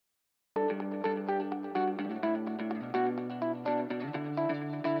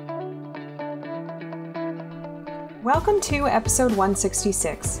Welcome to episode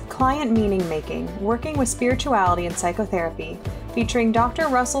 166, Client Meaning Making, Working with Spirituality and Psychotherapy, featuring Dr.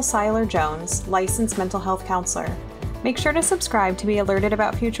 Russell Siler Jones, licensed mental health counselor. Make sure to subscribe to be alerted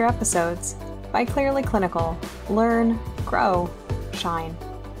about future episodes. By Clearly Clinical. Learn, grow, shine.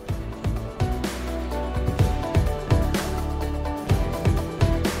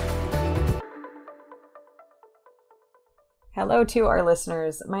 Hello to our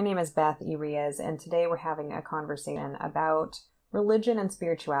listeners. My name is Beth Irias, and today we're having a conversation about religion and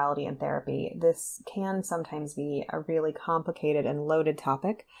spirituality in therapy. This can sometimes be a really complicated and loaded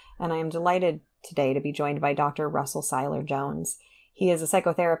topic, and I am delighted today to be joined by Dr. Russell Siler Jones. He is a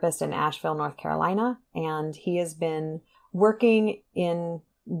psychotherapist in Asheville, North Carolina, and he has been working in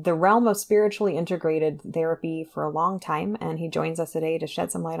the realm of spiritually integrated therapy for a long time, and he joins us today to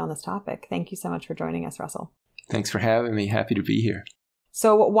shed some light on this topic. Thank you so much for joining us, Russell. Thanks for having me. Happy to be here.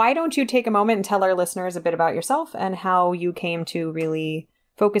 So why don't you take a moment and tell our listeners a bit about yourself and how you came to really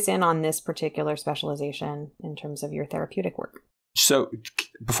focus in on this particular specialization in terms of your therapeutic work? So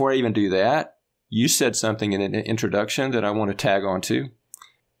before I even do that, you said something in an introduction that I want to tag on to.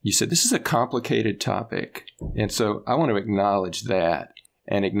 You said this is a complicated topic. And so I want to acknowledge that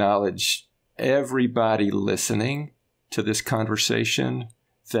and acknowledge everybody listening to this conversation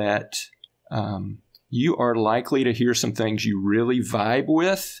that you are likely to hear some things you really vibe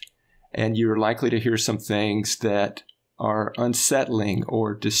with, and you're likely to hear some things that are unsettling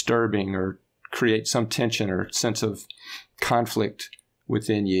or disturbing or create some tension or sense of conflict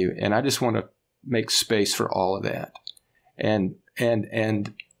within you. And I just want to make space for all of that. And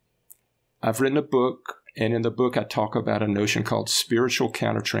I've written a book, and in the book I talk about a notion called spiritual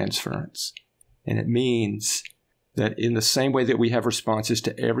countertransference. And it means that in the same way that we have responses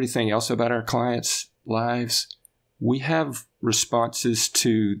to everything else about our clients' lives, we have responses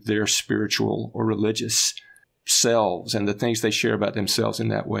to their spiritual or religious selves and the things they share about themselves in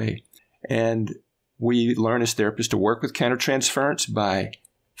that way. And we learn as therapists to work with countertransference by,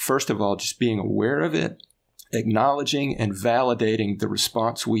 first of all, just being aware of it, acknowledging and validating the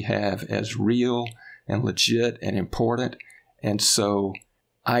response we have as real and legit and important. And so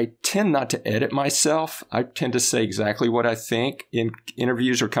I tend not to edit myself. I tend to say exactly what I think in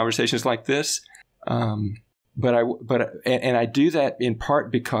interviews or conversations like this. But I do that in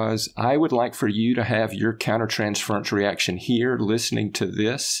part because I would like for you to have your countertransference reaction here, listening to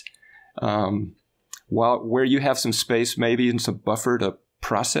this, where you have some space, maybe and some buffer to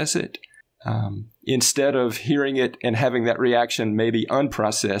process it, instead of hearing it and having that reaction maybe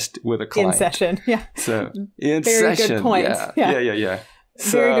unprocessed with a client. In session, yeah. So in Very session, good point. Yeah.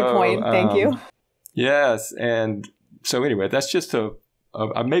 Very good point. Thank you. Yes, and so anyway, that's just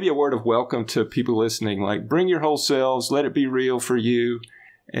maybe a word of welcome to people listening. Like, bring your whole selves, let it be real for you,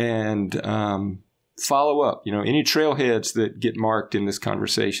 and follow up. Any trailheads that get marked in this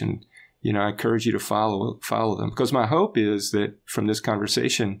conversation, I encourage you to follow them, because my hope is that from this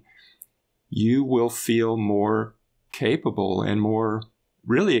conversation, you will feel more capable and more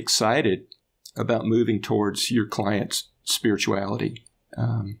really excited about moving towards your client's spirituality.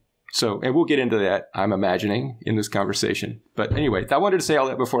 And we'll get into that, I'm imagining, in this conversation. But anyway, I wanted to say all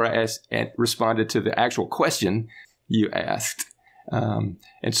that before I asked and responded to the actual question you asked. And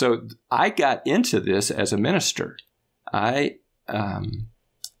so I got into this as a minister. After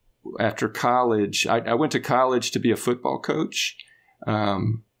college, I went to college to be a football coach.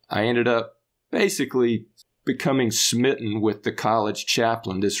 I ended up basically becoming smitten with the college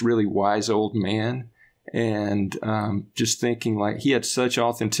chaplain, this really wise old man. And just thinking, like, he had such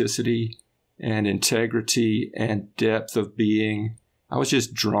authenticity and integrity and depth of being. I was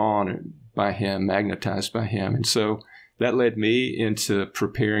just drawn by him, magnetized by him. And so that led me into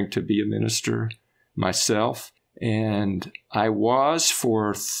preparing to be a minister myself. And I was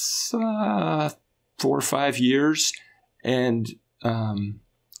for 4 or 5 years, and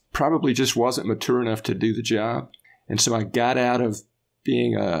probably just wasn't mature enough to do the job. And so I got out of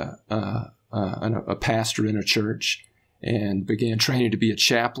being a pastor in a church and began training to be a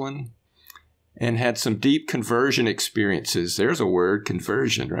chaplain, and had some deep conversion experiences. There's a word,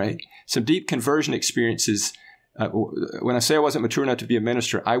 conversion, right? Some deep conversion experiences. When I say I wasn't mature enough to be a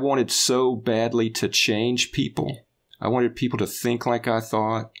minister, I wanted so badly to change people. I wanted people to think like I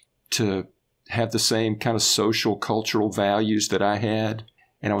thought, to have the same kind of social, cultural values that I had.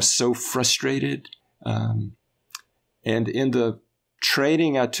 And I was so frustrated. And in the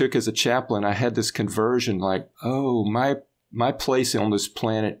training I took as a chaplain, I had this conversion, like, oh, my place on this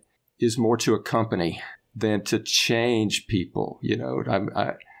planet is more to accompany than to change people.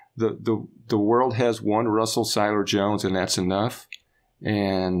 The world has one Russell Siler Jones, and that's enough.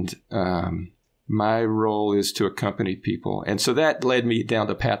 And my role is to accompany people. And so that led me down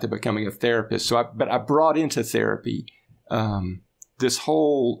the path of becoming a therapist. But I brought into therapy this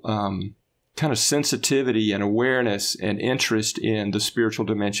whole kind of sensitivity and awareness and interest in the spiritual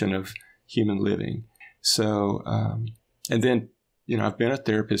dimension of human living. So, and then, I've been a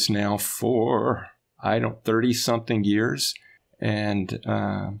therapist now for, 30-something years. And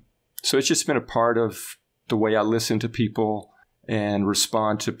so it's just been a part of the way I listen to people and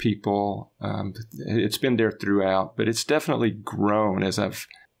respond to people. It's been there throughout, but it's definitely grown as I've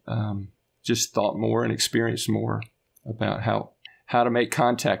just thought more and experienced more about how to make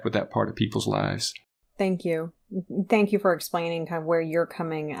contact with that part of people's lives. Thank you. Thank you for explaining kind of where you're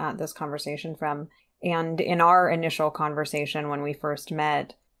coming at this conversation from. And in our initial conversation when we first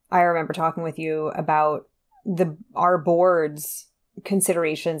met, I remember talking with you about our board's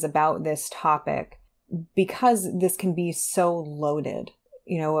considerations about this topic, because this can be so loaded,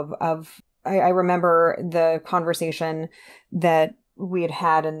 I remember the conversation that we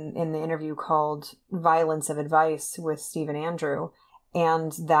had in the interview called Violence of Advice with Steve and Andrew,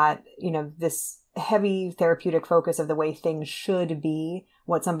 and that, this heavy therapeutic focus of the way things should be,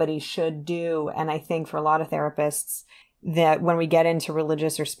 what somebody should do. And I think for a lot of therapists that when we get into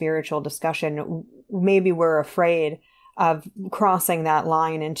religious or spiritual discussion, maybe we're afraid of crossing that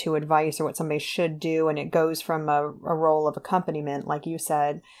line into advice or what somebody should do. And it goes from a role of accompaniment, like you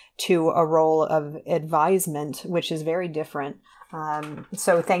said, to a role of advisement, which is very different.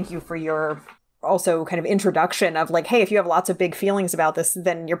 So thank you for your also kind of introduction of like, hey, if you have lots of big feelings about this,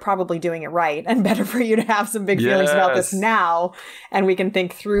 then you're probably doing it right, and better for you to have some big feelings about this now, and we can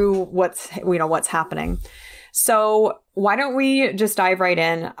think through what's happening. So why don't we just dive right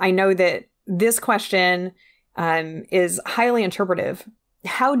in? I know that this question is highly interpretive.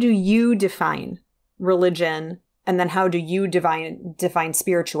 How do you define religion? And then how do you define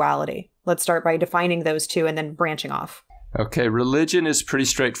spirituality? Let's start by defining those two and then branching off. Okay, religion is pretty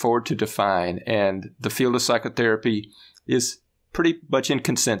straightforward to define, and the field of psychotherapy is pretty much in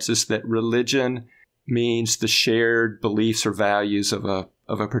consensus that religion means the shared beliefs or values of a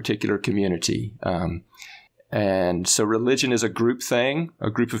particular community. And so religion is a group thing. A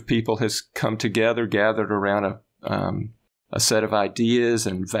group of people has come together, gathered around a set of ideas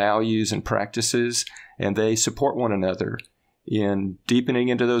and values and practices, and they support one another in deepening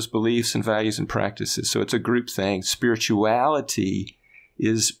into those beliefs and values and practices. So it's a group thing. Spirituality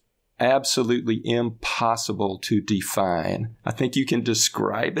is absolutely impossible to define. I think you can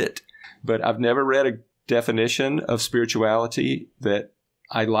describe it, but I've never read a definition of spirituality that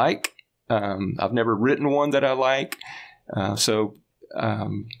I like. I've never written one that I like. So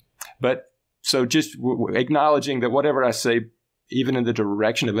just acknowledging that whatever I say, even in the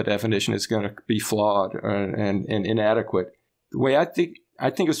direction of a definition, is going to be flawed and inadequate. The way I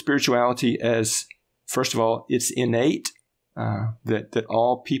think of spirituality as, first of all, it's innate, that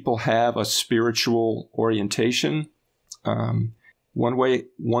all people have a spiritual orientation. One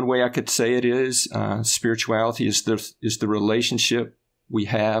way I could say it is spirituality is the relationship we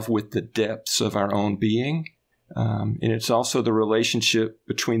have with the depths of our own being. And it's also the relationship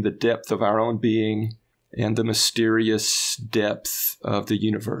between the depth of our own being and the mysterious depth of the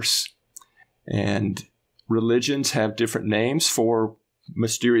universe. And religions have different names for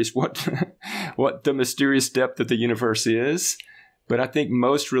mysterious what the mysterious depth of the universe is. But I think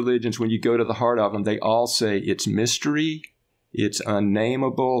most religions, when you go to the heart of them, they all say it's mystery, it's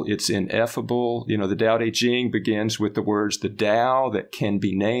unnameable, it's ineffable. The Tao Te Ching begins with the words, the Tao that can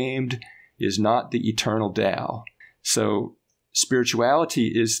be named is not the eternal Tao. So spirituality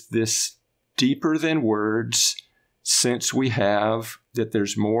is this deeper than words sense we have that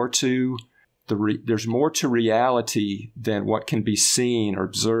there's more to reality than what can be seen or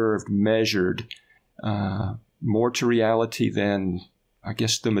observed, measured, more to reality than, I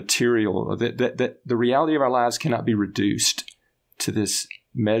guess, the material, that the reality of our lives cannot be reduced to this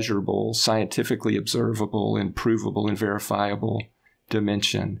measurable, scientifically observable, and provable and verifiable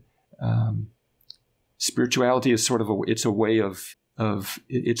dimension. Spirituality is sort of it's a way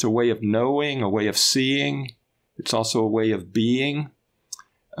of knowing, a way of seeing. It's also a way of being.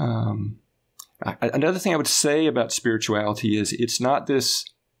 Another thing I would say about spirituality is it's not this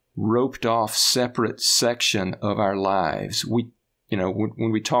roped off separate section of our lives. When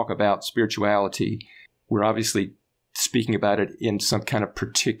we talk about spirituality, we're obviously speaking about it in some kind of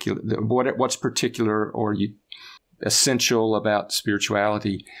particular, what's particular or essential about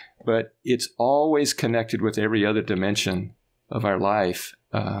spirituality, but it's always connected with every other dimension of our life.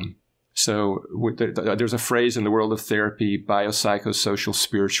 So there's a phrase in the world of therapy, biopsychosocial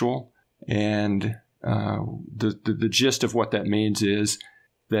spiritual. And the gist of what that means is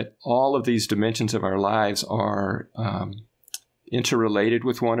that all of these dimensions of our lives are interrelated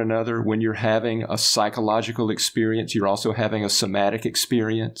with one another. When you're having a psychological experience, you're also having a somatic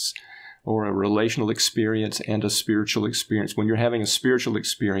experience, or a relational experience and a spiritual experience. When you're having a spiritual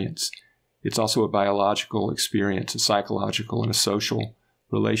experience, it's also a biological experience, a psychological and a social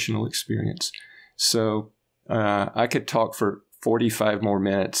relational experience. So I could talk for 45 more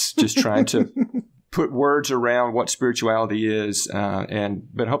minutes just trying to put words around what spirituality is,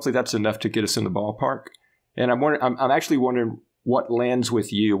 but hopefully that's enough to get us in the ballpark. And I'm actually wondering what lands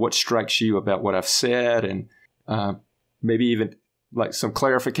with you, what strikes you about what I've said, and maybe even like some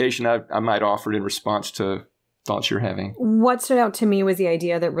clarification I might offer in response to thoughts you're having. What stood out to me was the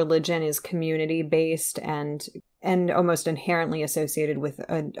idea that religion is community-based and almost inherently associated with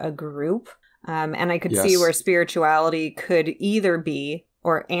a group. And I could see where spirituality could either be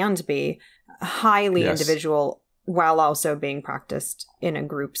and be highly individual while also being practiced in a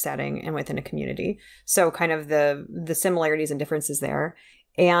group setting and within a community. So kind of the similarities and differences there.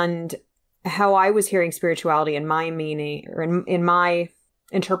 And how I was hearing spirituality in my meaning, or in my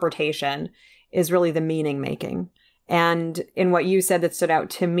interpretation, is really the meaning making. And in what you said that stood out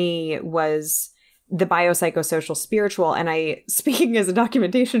to me was the biopsychosocial spiritual. And speaking as a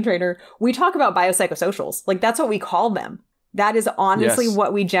documentation trainer, we talk about biopsychosocials. Like, that's what we call them. That is honestly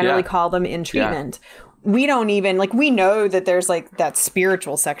what we generally call them in treatment. Yeah. We don't even, we know that there's that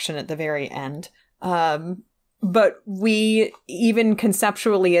spiritual section at the very end. But we, even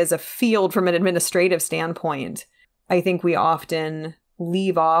conceptually as a field from an administrative standpoint, I think we often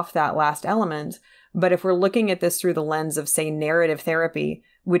leave off that last element. But if we're looking at this through the lens of, say, narrative therapy,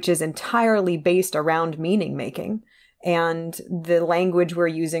 which is entirely based around meaning making, and the language we're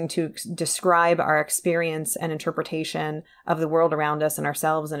using to describe our experience and interpretation of the world around us and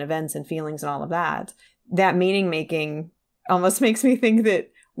ourselves and events and feelings and all of that, that meaning making almost makes me think that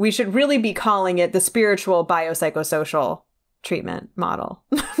we should really be calling it the spiritual biopsychosocial treatment model,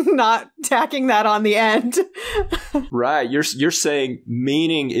 not tacking that on the end. Right. You're saying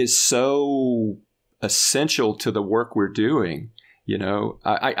meaning is so essential to the work we're doing. You know,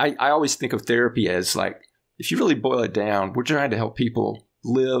 I always think of therapy as if you really boil it down, we're trying to help people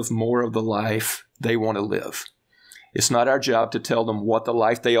live more of the life they want to live. It's not our job to tell them what the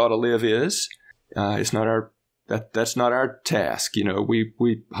life they ought to live is. It's not our that's not our task. You know, we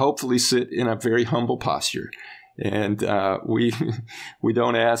hopefully sit in a very humble posture, and we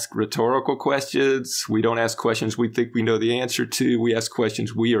don't ask rhetorical questions. We don't ask questions we think we know the answer to. We ask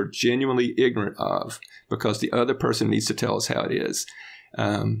questions we are genuinely ignorant of because the other person needs to tell us how it is.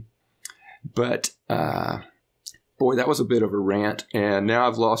 Boy, that was a bit of a rant, and now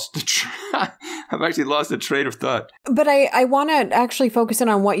I've lost I've actually lost the train of thought. But I want to actually focus in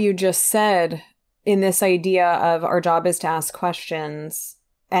on what you just said in this idea of our job is to ask questions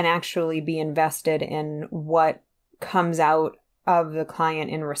and actually be invested in what comes out of the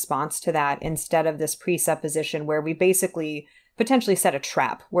client in response to that, instead of this presupposition where we basically potentially set a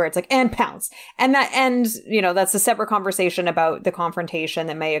trap where it's and pounce. And that's a separate conversation about the confrontation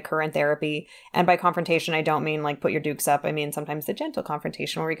that may occur in therapy. And by confrontation, I don't mean put your dukes up. I mean sometimes the gentle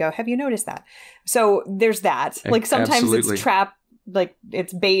confrontation where we go, have you noticed that? So there's that. Sometimes Absolutely. It's trap,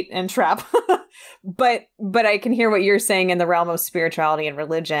 it's bait and trap. But I can hear what you're saying in the realm of spirituality and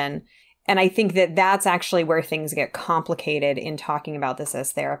religion. And I think that that's actually where things get complicated in talking about this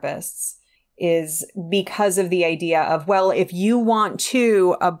as therapists, is because of the idea of, well, if you want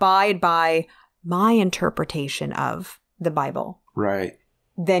to abide by my interpretation of the Bible, right,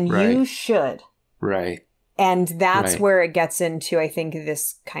 then you should. Right. And that's where it gets into, I think,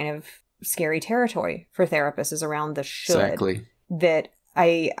 this kind of scary territory for therapists, is around the should. Exactly. That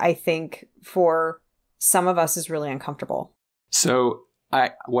I think for some of us is really uncomfortable. So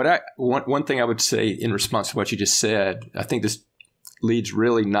one thing I would say in response to what you just said, I think this leads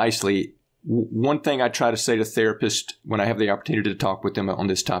really nicely. One thing I try to say to therapists when I have the opportunity to talk with them on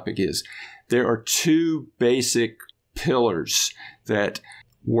this topic is there are two basic pillars that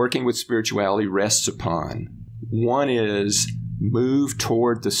working with spirituality rests upon. One is move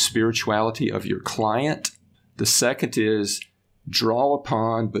toward the spirituality of your client. The second is draw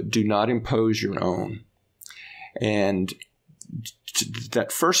upon but do not impose your own. And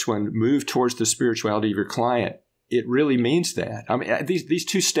that first one, move towards the spirituality of your client, it really means that. I mean, these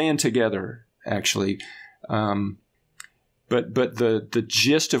two stand together, actually. But the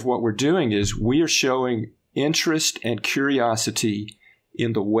gist of what we're doing is we are showing interest and curiosity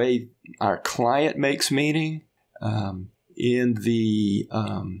in the way our client makes meaning, in the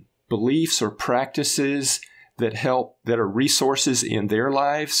beliefs or practices that are resources in their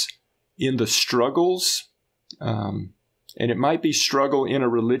lives, in the struggles it might be struggle in a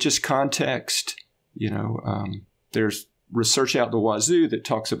religious context. There's research out the wazoo that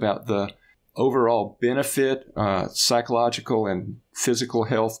talks about the overall benefit, psychological and physical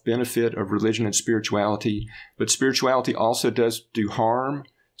health benefit of religion and spirituality. But spirituality also does do harm.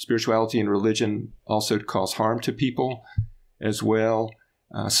 Spirituality and religion also cause harm to people as well.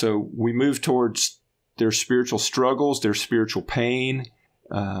 So we move towards their spiritual struggles, their spiritual pain,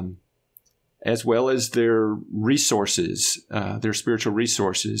 as well as their resources, their spiritual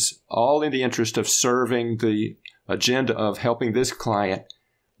resources, all in the interest of serving the agenda of helping this client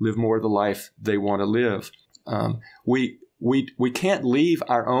live more of the life they want to live. We can't leave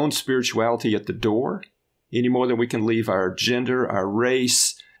our own spirituality at the door any more than we can leave our gender, our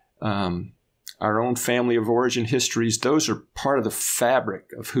race, our own family of origin histories. Those are part of the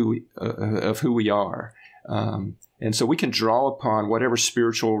fabric of who we are. And so we can draw upon whatever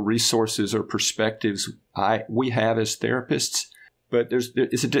spiritual resources or perspectives we have as therapists. But there's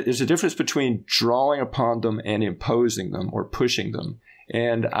a difference between drawing upon them and imposing them or pushing them.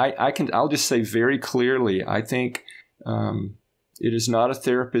 And I'll just say very clearly, I think it is not a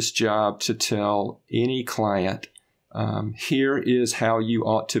therapist's job to tell any client, here is how you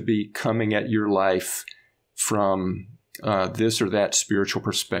ought to be coming at your life from this or that spiritual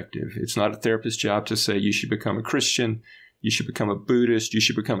perspective. It's not a therapist's job to say you should become a Christian, you should become a Buddhist, you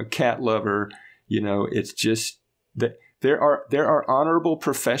should become a cat lover. It's just that there are honorable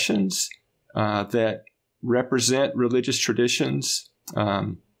professions that represent religious traditions.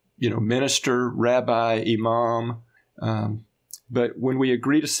 Minister, rabbi, imam. But when we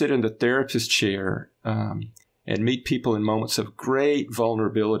agree to sit in the therapist chair and meet people in moments of great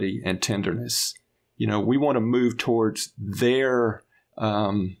vulnerability and tenderness, we want to move towards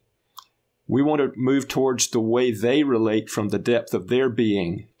we want to move towards the way they relate from the depth of their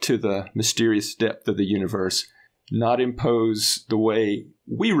being to the mysterious depth of the universe, not impose the way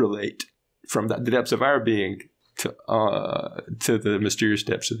we relate from the depths of our being to the mysterious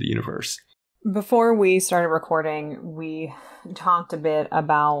depths of the universe. Before we started recording, we talked a bit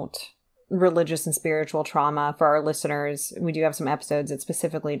about religious and spiritual trauma. For our listeners, we do have some episodes that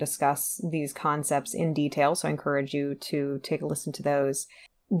specifically discuss these concepts in detail, so I encourage you to take a listen to those.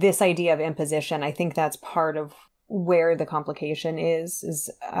 This idea of imposition, I think that's part of where the complication is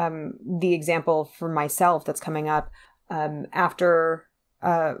the example for myself that's coming up after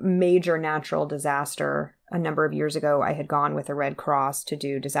a major natural disaster. A number of years ago, I had gone with the Red Cross to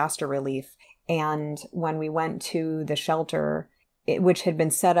do disaster relief. And when we went to the shelter, which had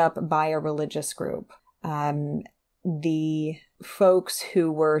been set up by a religious group, the folks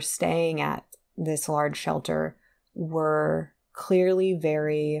who were staying at this large shelter were clearly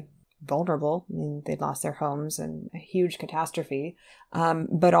very vulnerable. I mean, they'd lost their homes in a huge catastrophe.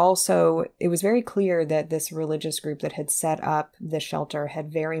 But also, it was very clear that this religious group that had set up the shelter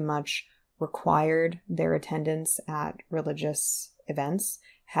had very much required their attendance at religious events,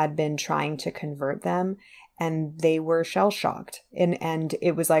 had been trying to convert them, and they were shell-shocked. And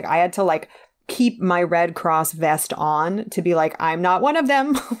it was like, I had to keep my Red Cross vest on to be like, I'm not one of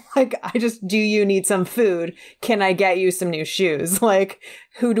them. Do you need some food? Can I get you some new shoes?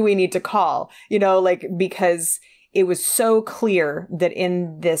 Who do we need to call? Because it was so clear that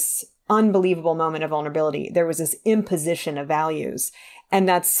in this unbelievable moment of vulnerability, there was this imposition of values. And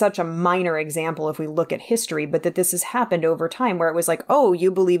that's such a minor example if we look at history, but that this has happened over time where it was like, oh,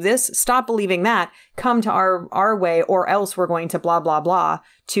 you believe this? Stop believing that. Come to our way, or else we're going to blah, blah, blah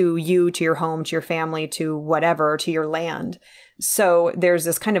to you, to your home, to your family, to whatever, to your land. So there's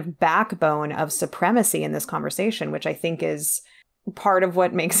this kind of backbone of supremacy in this conversation, which I think is part of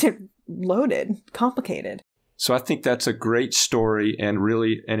what makes it loaded, complicated. So I think that's a great story and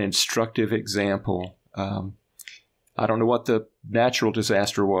really an instructive example. I don't know what the natural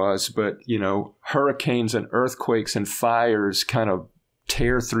disaster was, but, hurricanes and earthquakes and fires kind of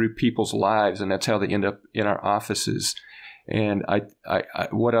tear through people's lives, and that's how they end up in our offices. And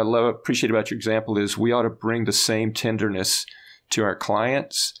what I appreciate about your example is we ought to bring the same tenderness to our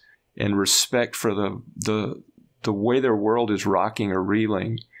clients and respect for the way their world is rocking or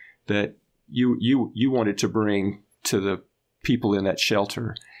reeling that you wanted to bring to the people in that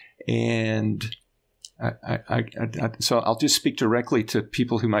shelter. And so I'll just speak directly to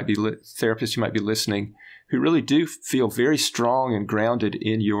people who might be therapists who might be listening, who really do feel very strong and grounded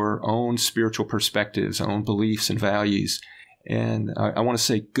in your own spiritual perspectives, own beliefs and values. And I want to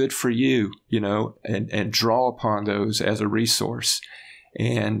say, good for you, and draw upon those as a resource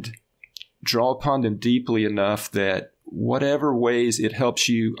and draw upon them deeply enough that whatever ways it helps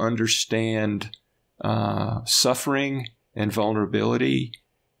you understand suffering and vulnerability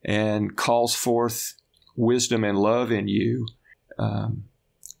and calls forth wisdom and love in you,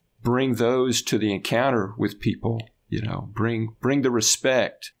 bring those to the encounter with people. Bring the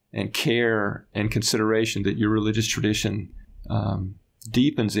respect and care and consideration that your religious tradition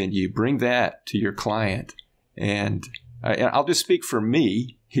deepens in you. Bring that to your client. And I'll just speak for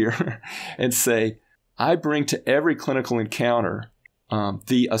me here and say, I bring to every clinical encounter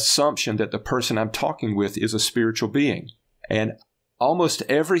the assumption that the person I'm talking with is a spiritual being. And almost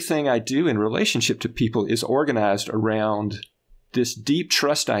everything I do in relationship to people is organized around this deep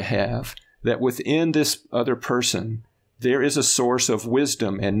trust I have that within this other person, there is a source of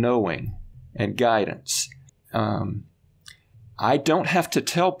wisdom and knowing and guidance. I don't have to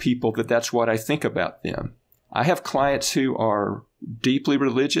tell people that that's what I think about them. I have clients who are deeply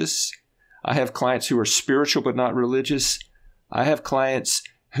religious. I have clients who are spiritual but not religious. I have clients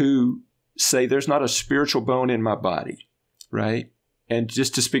who say there's not a spiritual bone in my body, right? And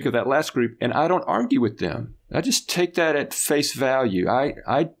just to speak of that last group, and I don't argue with them. I just take that at face value.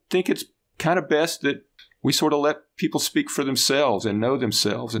 I think it's kind of best that we sort of let people speak for themselves and know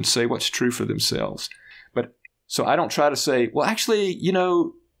themselves and say what's true for themselves. But so I don't try to say, well, actually, you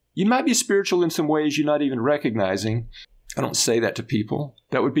might be spiritual in some ways you're not even recognizing. I don't say that to people.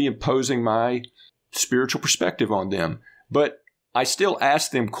 That would be imposing my spiritual perspective on them. But I still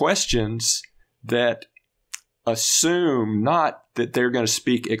ask them questions that assume not that they're going to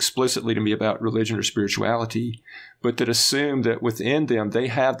speak explicitly to me about religion or spirituality, but that assume that within them they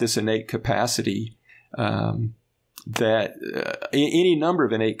have this innate capacity, that any number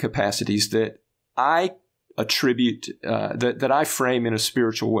of innate capacities that I attribute, that I frame in a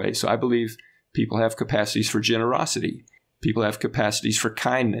spiritual way. So I believe people have capacities for generosity. People have capacities for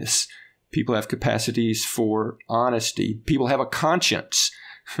kindness. People have capacities for honesty. People have a conscience.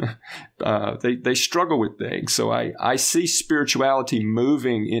 They struggle with things. So I see spirituality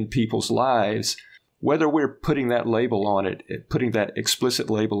moving in people's lives, whether we're putting that label on it, putting that explicit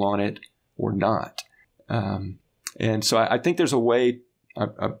label on it or not. And so I think there's a way,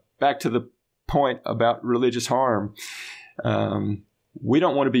 back to the point about religious harm, we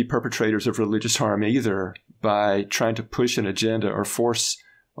don't want to be perpetrators of religious harm either by trying to push an agenda or force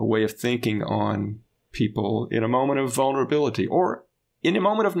a way of thinking on people in a moment of vulnerability or in a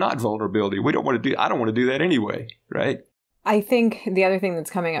moment of not vulnerability. I don't want to do that anyway, right? I think the other thing that's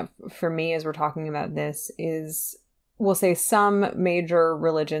coming up for me as we're talking about this is, we'll say some major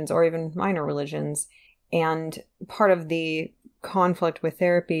religions or even minor religions, and part of the conflict with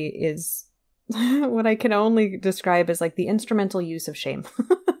therapy is what I can only describe as like the instrumental use of shame.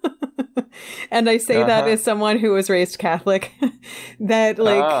 And I say that as someone who was raised Catholic, that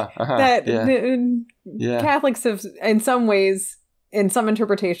Catholics have in some ways, in some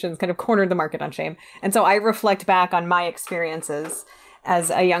interpretations, kind of cornered the market on shame. And so I reflect back on my experiences as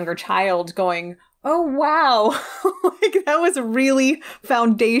a younger child going, oh, wow, like that was really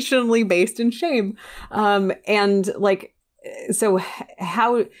foundationally based in shame. And like, so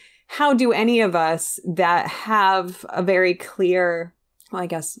how do any of us that have a very clear, well, I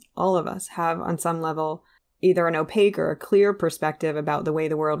guess all of us have on some level, either an opaque or a clear perspective about the way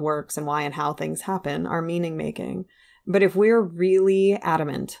the world works and why and how things happen, our meaning making. But if we're really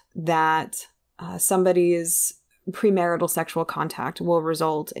adamant that somebody's premarital sexual contact will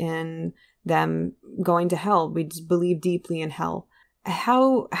result in them going to hell, we just believe deeply in hell,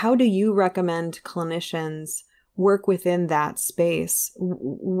 how do you recommend clinicians work within that space?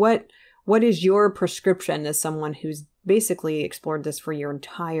 What is your prescription as someone who's basically explored this for your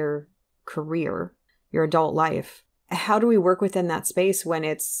entire career, your adult life? How do we work within that space when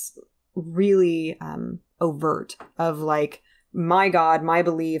it's really overt of like, my God, my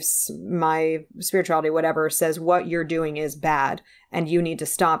beliefs, my spirituality, whatever, says what you're doing is bad and you need to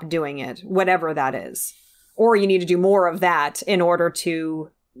stop doing it, whatever that is. Or you need to do more of that in order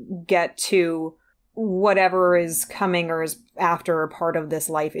to get to whatever is coming or is after a part of this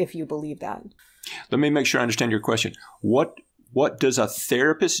life, if you believe that. Let me make sure I understand your question. What does a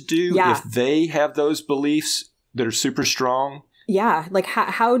therapist do if they have those beliefs that are super strong? Yeah. Like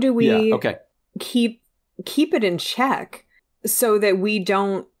how do we keep it in check so that we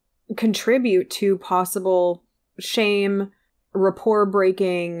don't contribute to possible shame, rapport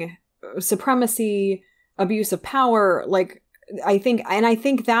breaking, supremacy, abuse of power? Like I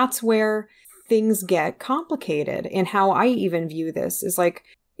think that's where things get complicated. And how I even view this is like,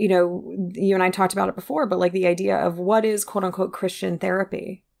 you and I talked about it before, but like the idea of what is quote unquote Christian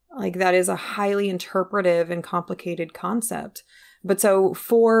therapy, like that is a highly interpretive and complicated concept. But so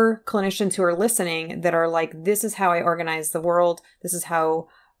for clinicians who are listening that are like, this is how I organize the world, this is how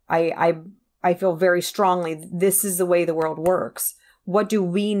I feel very strongly, this is the way the world works. What do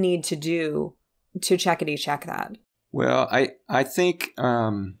we need to do to checkity check that? Well, I think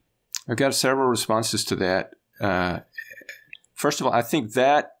I've got several responses to that. First of all, I think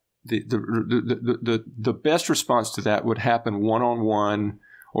that the best response to that would happen one-on-one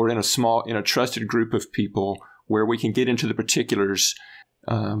or in a trusted group of people where we can get into the particulars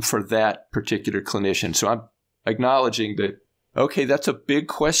for that particular clinician. So I'm acknowledging that, okay, that's a big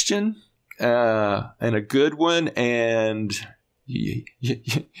question and a good one, and you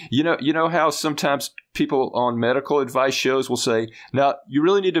know how sometimes people on medical advice shows will say, now you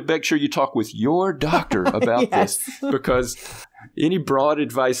really need to make sure you talk with your doctor about Yes. this, because any broad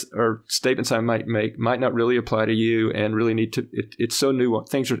advice or statements I might make might not really apply to you, and really need to. It's so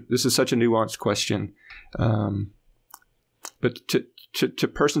nuanced. This is such a nuanced question. But to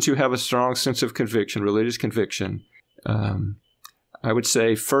persons who have a strong sense of conviction, religious conviction, I would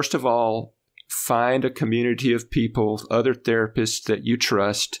say, first of all, find a community of people, other therapists that you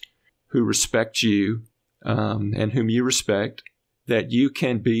trust, who respect you and whom you respect, that you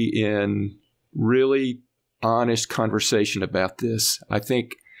can be in really honest conversation about this. I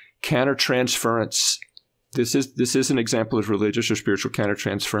think countertransference, this is an example of religious or spiritual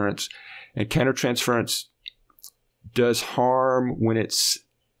countertransference, and countertransference does harm when it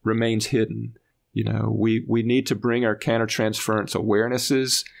remains hidden. We need to bring our countertransference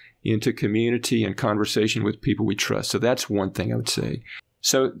awarenesses into community and conversation with people we trust. So that's one thing I would say.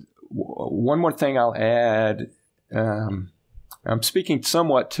 So one more thing I'll add. I'm speaking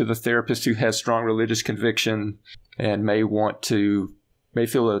somewhat to the therapist who has strong religious conviction and may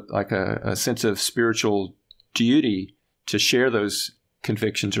feel like a sense of spiritual duty to share those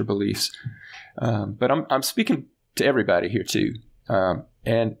convictions or beliefs. But I'm speaking to everybody here too.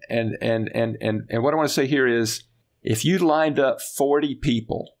 And what I want to say here is, if you lined up 40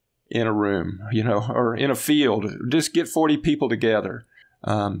 people in a room, or in a field, just get 40 people together,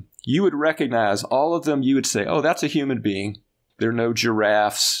 you would recognize all of them. You would say, oh, that's a human being. There are no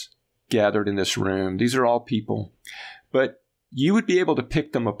giraffes gathered in this room. These are all people. But you would be able to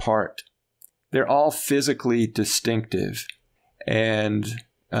pick them apart. They're all physically distinctive. And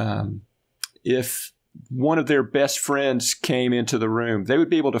if one of their best friends came into the room, they would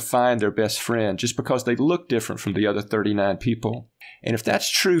be able to find their best friend just because they look different from the other 39 people. And if that's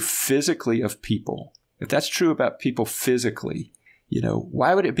true physically of people, if that's true about people physically,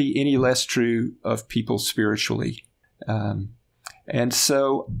 why would it be any less true of people spiritually? And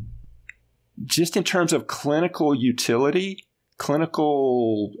so just in terms of clinical utility,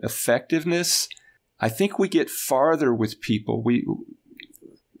 clinical effectiveness, I think we get farther with people.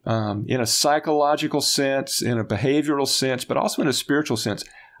 In a psychological sense, in a behavioral sense, but also in a spiritual sense,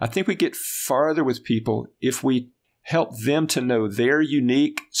 I think we get farther with people if we help them to know their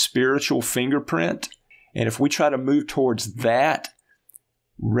unique spiritual fingerprint. And if we try to move towards that,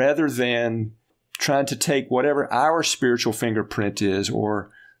 rather than trying to take whatever our spiritual fingerprint is,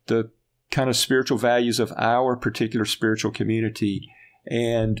 or the kind of spiritual values of our particular spiritual community,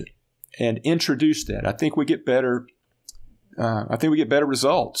 and introduce that, I think we get better. I think we get better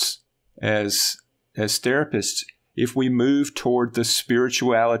results as therapists if we move toward the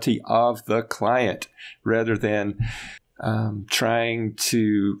spirituality of the client, rather than trying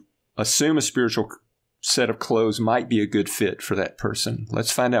to assume a spiritual set of clothes might be a good fit for that person.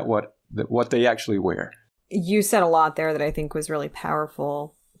 Let's find out what they actually wear. You said a lot there that I think was really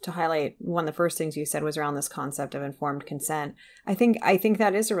powerful to highlight. One of the first things you said was around this concept of informed consent. I think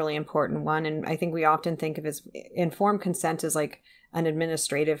that is a really important one. And I think we often think of as informed consent as like an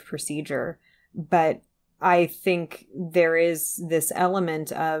administrative procedure. But I think there is this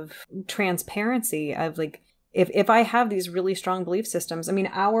element of transparency of like, if I have these really strong belief systems, I mean,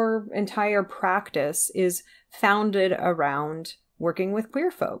 our entire practice is founded around working with queer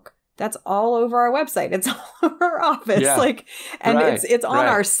folk. That's all over our website. It's all over our office. Yeah. It's on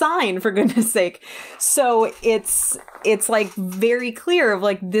our sign, for goodness sake. So it's like very clear of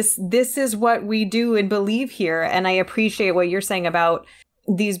like, this is what we do and believe here. And I appreciate what you're saying about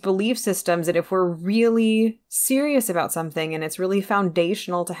these belief systems, that if we're really serious about something and it's really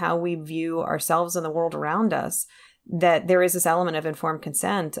foundational to how we view ourselves and the world around us, that there is this element of informed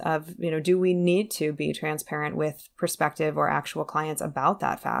consent of, do we need to be transparent with prospective or actual clients about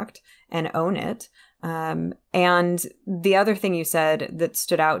that fact and own it? And the other thing you said that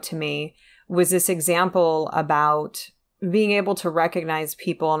stood out to me was this example about being able to recognize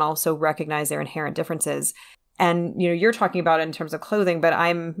people and also recognize their inherent differences. And, you're talking about it in terms of clothing, but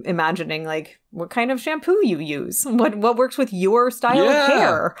I'm imagining like what kind of shampoo you use, what works with your style of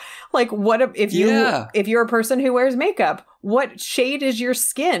hair. Like, what if you're a person who wears makeup, what shade is your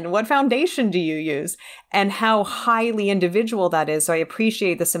skin? What foundation do you use? And how highly individual that is. So I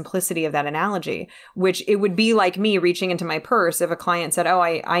appreciate the simplicity of that analogy, which it would be like me reaching into my purse if a client said, oh,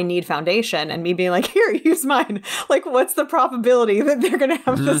 I need foundation, and me being like, here, use mine. Like, what's the probability that they're going to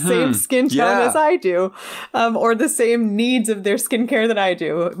have the same skin tone as I do, or the same needs of their skincare that I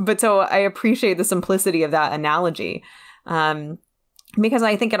do? But so I appreciate the simplicity of that analogy, because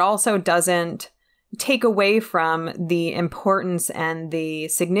I think it also doesn't take away from the importance and the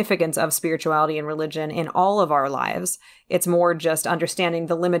significance of spirituality and religion in all of our lives. It's more just understanding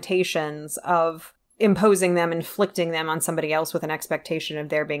the limitations of imposing them, inflicting them on somebody else with an expectation of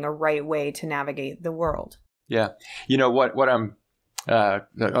there being a right way to navigate the world. Yeah. You know what I'm, a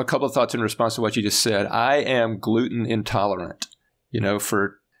couple of thoughts in response to what you just said. I am gluten intolerant.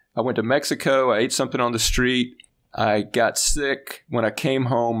 I went to Mexico, I ate something on the street, I got sick. When I came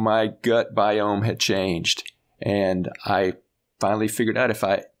home, my gut biome had changed. And I finally figured out if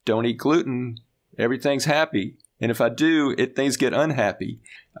I don't eat gluten, everything's happy. And if I do, things get unhappy.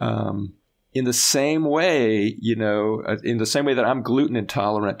 In the same way, that I'm gluten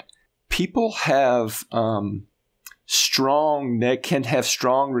intolerant, people have can have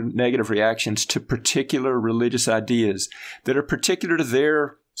strong negative reactions to particular religious ideas that are particular to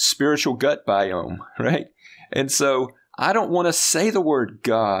their spiritual gut biome, right? And so I don't want to say the word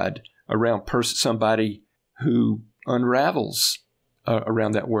God around somebody who unravels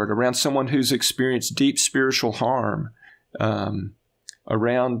around that word, around someone who's experienced deep spiritual harm,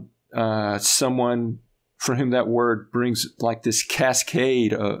 around someone for whom that word brings like this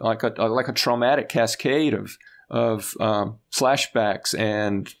cascade, like a traumatic cascade of flashbacks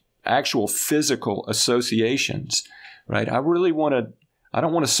and actual physical associations, right? I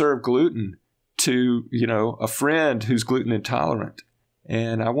don't want to serve gluten to, a friend who's gluten intolerant.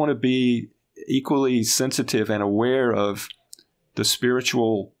 And I want to be equally sensitive and aware of the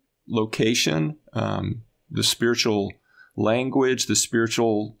spiritual location, the spiritual language, the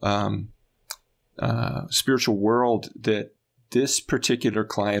spiritual world that this particular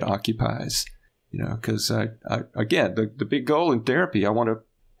client occupies. Because again, the big goal in therapy, I want to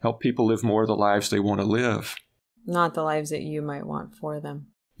help people live more of the lives they want to live. Not the lives that you might want for them.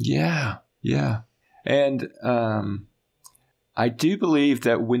 Yeah. And I do believe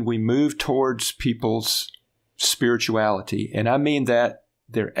that when we move towards people's spirituality, and I mean that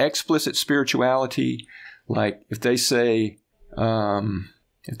their explicit spirituality, like if they say an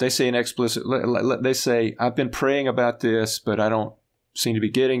explicit, they say, I've been praying about this, but I don't seem to be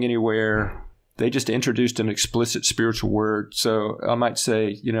getting anywhere. They just introduced an explicit spiritual word. So I might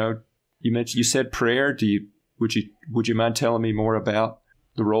say, you said prayer. Would you mind telling me more about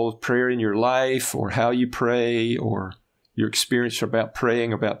the role of prayer in your life, or how you pray, or your experience about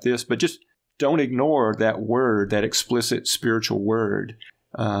praying about this? But just don't ignore that word, that explicit spiritual word.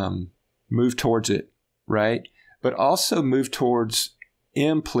 Move towards it, right? But also move towards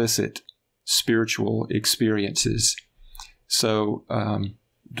implicit spiritual experiences. So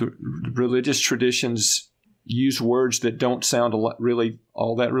the religious traditions use words that don't sound really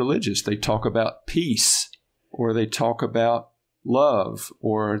all that religious. They talk about peace, or they talk about love,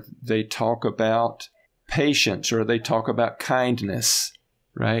 or they talk about patience, or they talk about kindness,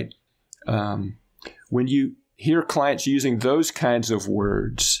 right? When you hear clients using those kinds of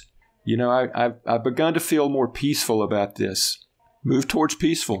words, I've begun to feel more peaceful about this. Move towards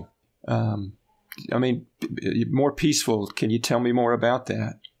peaceful. More peaceful. Can you tell me more about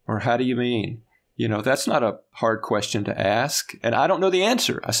that? Or how do you mean? That's not a hard question to ask. And I don't know the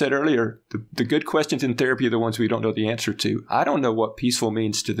answer. I said earlier, the good questions in therapy are the ones we don't know the answer to. I don't know what peaceful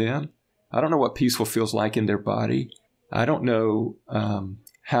means to them. I don't know what peaceful feels like in their body. I don't know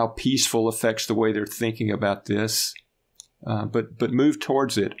how peaceful affects the way they're thinking about this. But move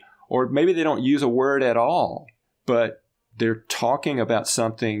towards it. Or maybe they don't use a word at all, but they're talking about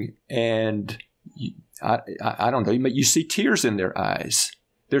something, and I don't know, you see tears in their eyes.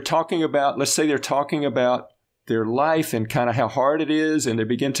 Let's say they're talking about their life and kind of how hard it is, and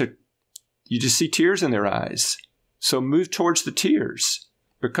you just see tears in their eyes. So move towards the tears,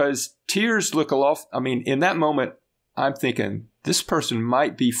 because tears look a lot, in that moment, I'm thinking this person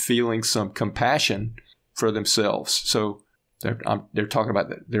might be feeling some compassion for themselves. So they're talking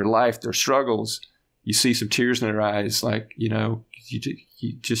about their life, their struggles. You see some tears in their eyes, like, you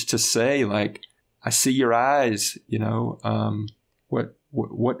just to say, like, I see your eyes,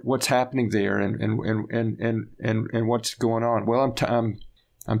 what's happening there, and what's going on? Well,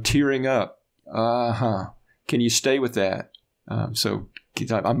 I'm tearing up. Can you stay with that? So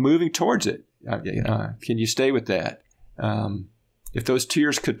I'm moving towards it. Can you stay with that? If those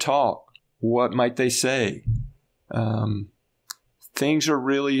tears could talk, what might they say? Things are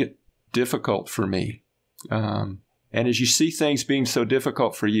really difficult for me. And as you see things being so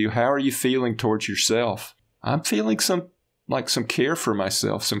difficult for you, how are you feeling towards yourself? I'm feeling some care for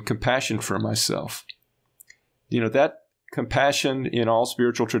myself, some compassion for myself. That compassion in all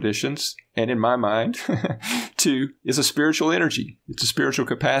spiritual traditions, and in my mind, too, is a spiritual energy. It's a spiritual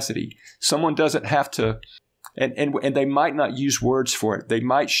capacity. Someone doesn't have to, and they might not use words for it. They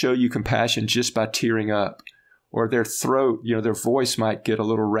might show you compassion just by tearing up, or their throat, their voice might get a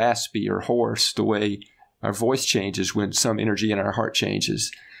little raspy or hoarse, the way our voice changes when some energy in our heart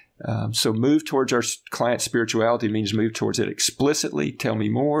changes. So move towards our client spirituality means move towards it explicitly. Tell me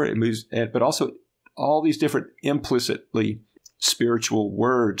more. It moves, but also all these different implicitly spiritual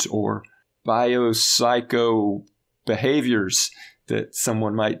words or biopsycho behaviors that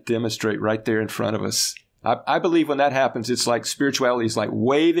someone might demonstrate right there in front of us. I believe when that happens, it's like spirituality is like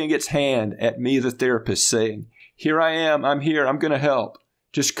waving its hand at me, the therapist, saying, "Here I am. I'm here. I'm going to help.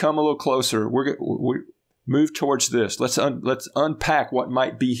 Just come a little closer. We move towards this. Let's unpack what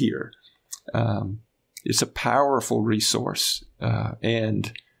might be here." It's a powerful resource,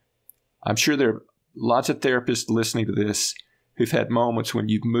 and I'm sure there are lots of therapists listening to this who've had moments when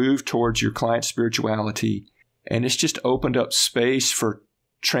you've moved towards your client's spirituality, and it's just opened up space for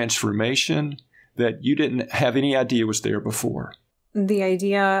transformation that you didn't have any idea was there before. The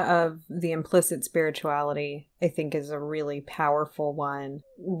idea of the implicit spirituality, I think, is a really powerful one.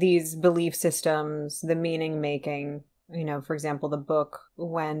 These belief systems, the meaning making, for example, the book,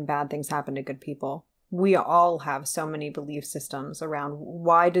 When Bad Things Happen to Good People. We all have so many belief systems around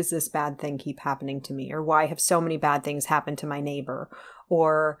why does this bad thing keep happening to me? Or why have so many bad things happened to my neighbor?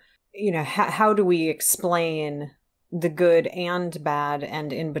 Or, how do we explain the good and bad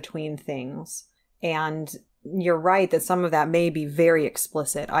and in between things? And you're right that some of that may be very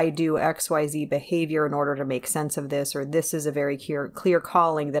explicit. I do XYZ behavior in order to make sense of this, or this is a very clear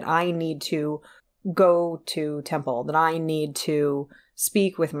calling that I need to go to temple, that I need to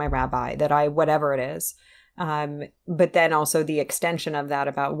speak with my rabbi, whatever it is. But then also the extension of that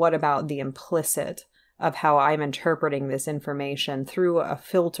about what about the implicit of how I'm interpreting this information through a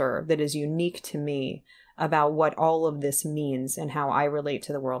filter that is unique to me about what all of this means and how I relate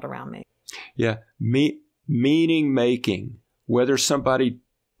to the world around me. Yeah. Meaning making, whether somebody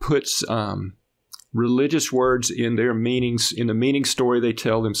puts religious words in their meanings, in the meaning story they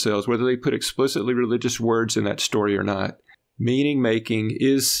tell themselves, whether they put explicitly religious words in that story or not, meaning making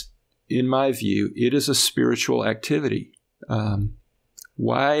is, in my view, it is a spiritual activity.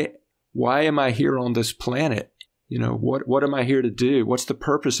 Why am I here on this planet? What am I here to do? What's the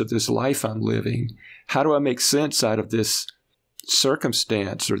purpose of this life I'm living? How do I make sense out of this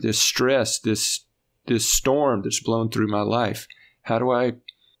circumstance or this stress, this storm that's blown through my life? How do I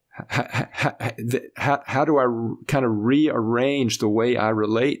kind of rearrange the way I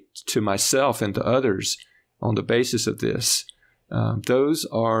relate to myself and to others on the basis of this? Those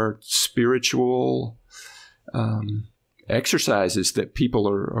are spiritual exercises that people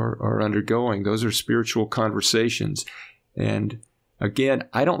are undergoing. Those are spiritual conversations. And again,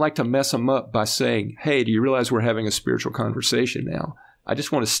 I don't like to mess them up by saying, "Hey, do you realize we're having a spiritual conversation now?" I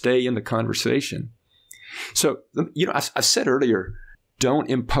just want to stay in the conversation. So, I said earlier, don't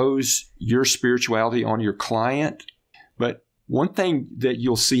impose your spirituality on your client. But one thing that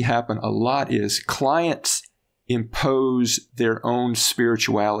you'll see happen a lot is clients impose their own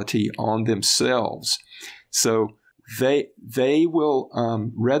spirituality on themselves. So they will,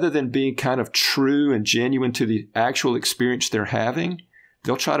 rather than being kind of true and genuine to the actual experience they're having,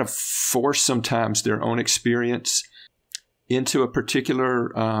 they'll try to force sometimes their own experience into a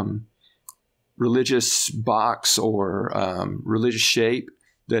particular religious box or religious shape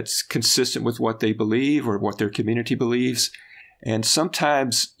that's consistent with what they believe or what their community believes. And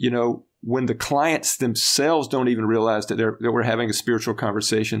sometimes, when the clients themselves don't even realize that we're having a spiritual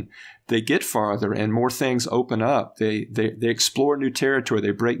conversation, they get farther and more things open up. They explore new territory.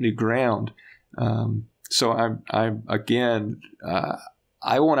 They break new ground. So I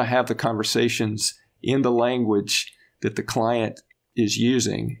want to have the conversations in the language that the client is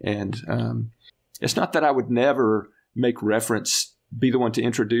using. And it's not that I would never make reference, be the one to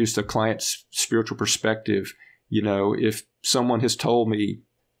introduce the client's spiritual perspective. If someone has told me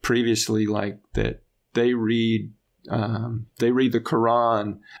previously, like that they read the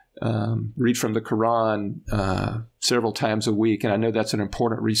Quran, read from the Quran several times a week, and I know that's an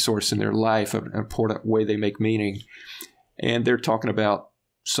important resource in their life, an important way they make meaning, and they're talking about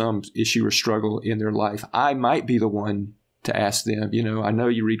some issue or struggle in their life, I might be the one to ask them, I know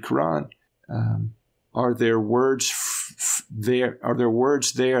you read Quran. Are there words there? Are there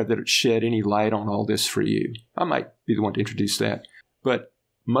words there that shed any light on all this for you? I might be the one to introduce that. But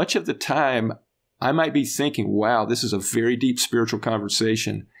much of the time, I might be thinking, wow, this is a very deep spiritual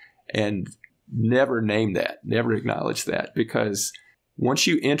conversation, and never name that, never acknowledge that. Because once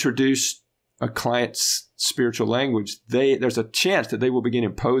you introduce a client's spiritual language, there's a chance that they will begin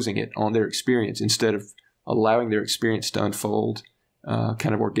imposing it on their experience instead of allowing their experience to unfold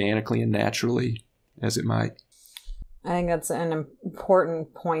kind of organically and naturally as it might. I think that's an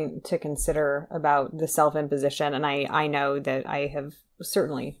important point to consider about the self-imposition. And I know that I have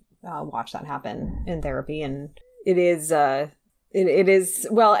certainly watched that happen in therapy. And it is,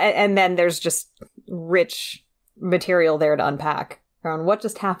 well, and then there's just rich material there to unpack around what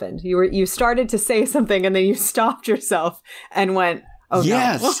just happened. You started to say something and then you stopped yourself and went, oh,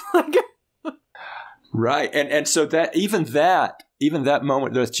 yes. No. Right. And so even that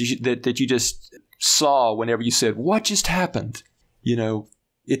moment that you just saw whenever you said, what just happened?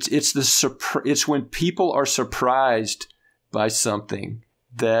 It's when people are surprised by something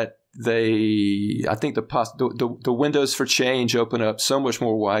that I think the windows for change open up so much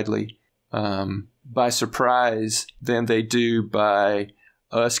more widely by surprise than they do by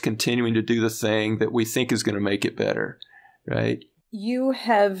us continuing to do the thing that we think is going to make it better. Right. You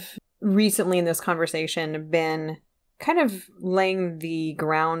have recently in this conversation been kind of laying the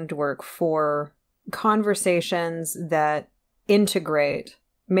groundwork for conversations that integrate,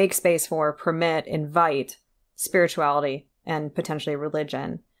 make space for, permit, invite spirituality and potentially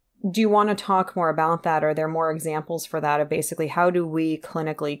religion. Do you want to talk more about that? Are there more examples for that of basically how do we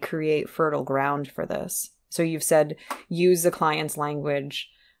clinically create fertile ground for this? So you've said use the client's language,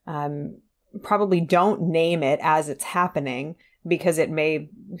 probably don't name it as it's happening, because it may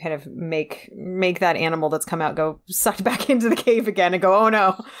kind of make that animal that's come out go sucked back into the cave again and go, oh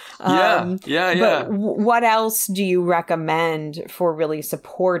no. Yeah. But what else do you recommend for really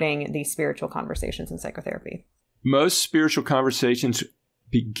supporting these spiritual conversations in psychotherapy? Most spiritual conversations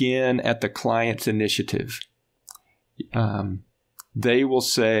begin at the client's initiative. They will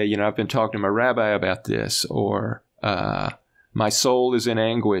say, I've been talking to my rabbi about this, or my soul is in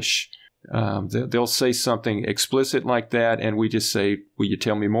anguish. They'll say something explicit like that, and we just say, will you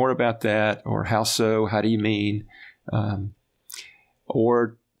tell me more about that? Or how so? How do you mean?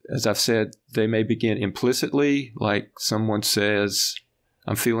 Or, as I've said, they may begin implicitly, like someone says,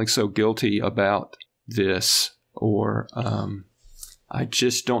 I'm feeling so guilty about this, or I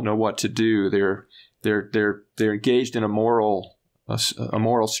just don't know what to do. They're engaged in a moral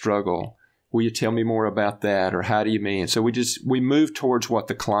struggle. Will you tell me more about that? Or how do you mean? So we move towards what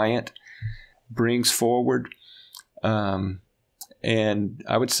the client brings forward. And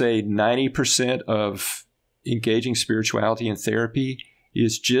I would say 90% of engaging spirituality in therapy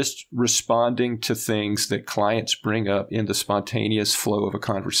is just responding to things that clients bring up in the spontaneous flow of a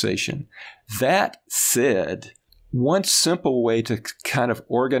conversation. That said, one simple way to kind of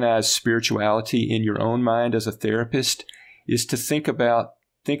organize spirituality in your own mind as a therapist is to think about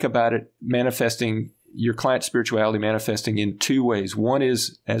it manifesting, your client's spirituality manifesting in two ways. One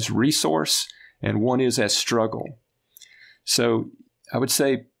is as resource and one is as struggle. So I would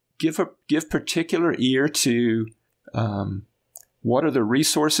say give particular ear to what are the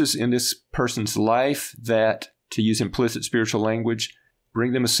resources in this person's life that, to use implicit spiritual language,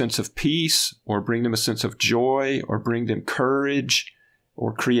 bring them a sense of peace, or bring them a sense of joy, or bring them courage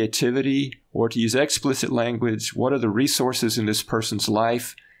or creativity, or to use explicit language, what are the resources in this person's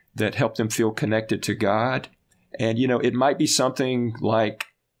life that help them feel connected to God? And, it might be something like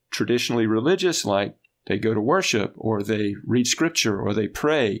traditionally religious, like they go to worship, or they read scripture, or they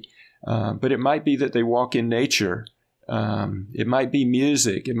pray. But it might be that they walk in nature. It might be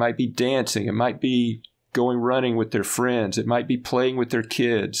music. It might be dancing. It might be going running with their friends. It might be playing with their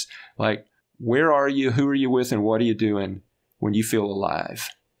kids. Like, where are you? Who are you with? And what are you doing when you feel alive?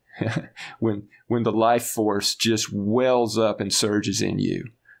 when the life force just wells up and surges in you,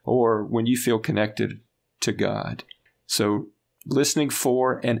 or when you feel connected to God. So listening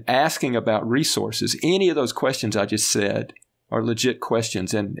for and asking about resources, any of those questions I just said are legit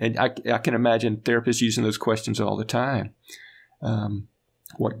questions. And I can imagine therapists using those questions all the time.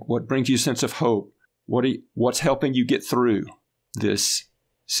 What brings you a sense of hope? What's helping you get through this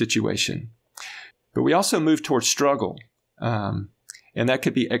situation? But we also move towards struggle. And that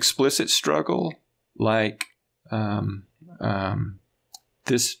could be explicit struggle, like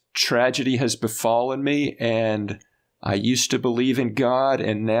this tragedy has befallen me and I used to believe in God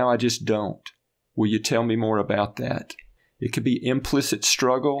and now I just don't. Will you tell me more about that? It could be implicit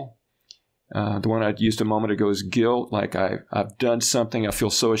struggle. The one I used a moment ago is guilt, like I've done something, I feel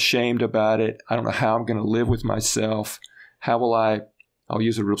so ashamed about it. I don't know how I'm going to live with myself. How will I'll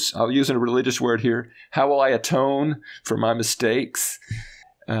use a religious word here. How will I atone for my mistakes,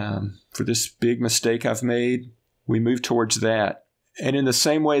 for this big mistake I've made? We move towards that. And in the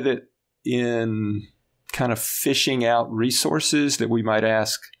same way that in kind of fishing out resources that we might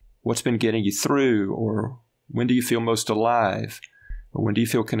ask, what's been getting you through? Or when do you feel most alive? Or when do you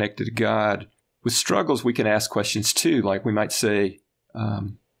feel connected to God? With struggles, we can ask questions too. Like we might say,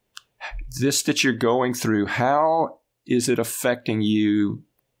 this that you're going through, how is it affecting you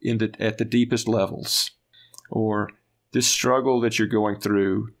at the deepest levels? Or this struggle that you're going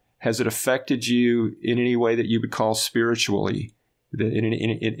through, has it affected you in any way that you would call spiritually? In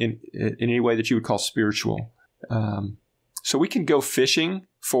any way that you would call spiritual? So we can go fishing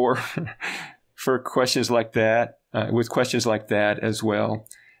for questions like that, with questions like that as well.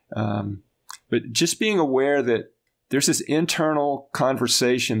 But just being aware that there's this internal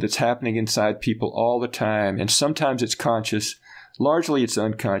conversation that's happening inside people all the time. And sometimes it's conscious. Largely it's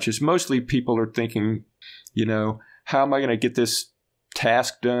unconscious. Mostly people are thinking, how am I going to get this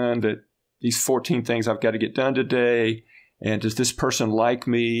task done, that these 14 things I've got to get done today? And does this person like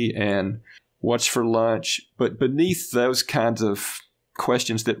me? And what's for lunch? But beneath those kinds of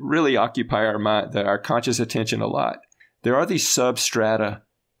questions that really occupy our mind, our conscious attention a lot, there are these substrata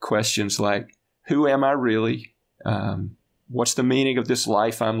questions like, who am I really? What's the meaning of this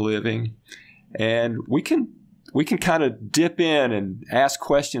life I'm living? And we can kind of dip in and ask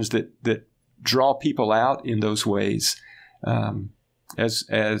questions that draw people out in those ways,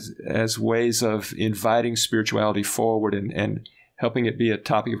 as ways of inviting spirituality forward and helping it be a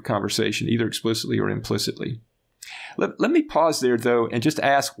topic of conversation, either explicitly or implicitly. Let me pause there, though, and just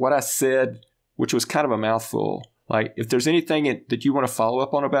ask what I said, which was kind of a mouthful. Like, if there's anything that you want to follow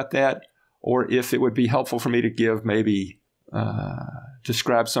up on about that, or if it would be helpful for me to give maybe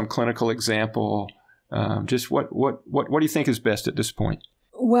describe some clinical example. Just what do you think is best at this point?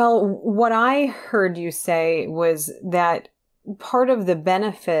 Well, what I heard you say was that part of the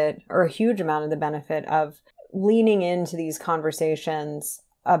benefit, or a huge amount of the benefit, of leaning into these conversations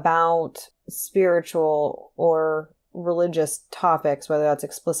about spiritual or religious topics, whether that's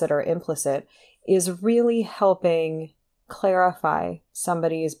explicit or implicit, is really helping clarify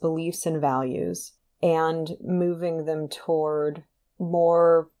somebody's beliefs and values and moving them toward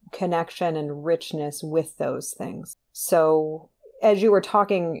more connection and richness with those things. So as you were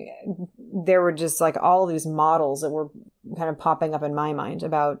talking, there were just like all these models that were kind of popping up in my mind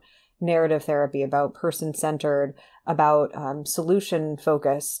about narrative therapy, about person-centered, about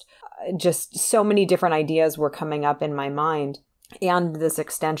solution-focused. Just so many different ideas were coming up in my mind. And this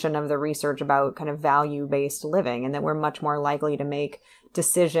extension of the research about kind of value-based living, and that we're much more likely to make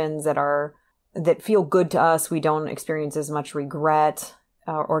decisions that feel good to us. We don't experience as much regret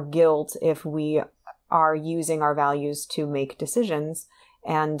or guilt if we are using our values to make decisions,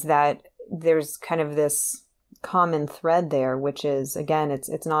 and that there's kind of this common thread there, which is, again,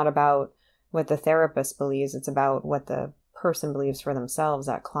 it's not about what the therapist believes, it's about what the person believes for themselves,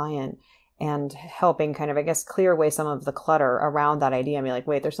 that client, and helping kind of, I guess, clear away some of the clutter around that idea and be like,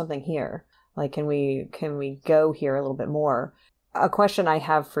 wait, there's something here. Like, can we go here a little bit more? A question I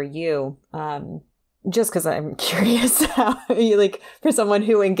have for you, just because I'm curious how you, like, for someone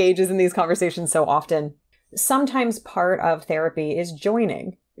who engages in these conversations so often, sometimes part of therapy is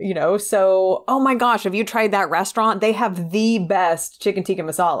joining, so, oh my gosh, have you tried that restaurant? They have the best chicken tikka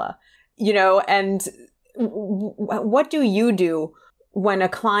masala, and what do you do when a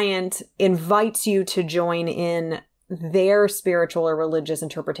client invites you to join in their spiritual or religious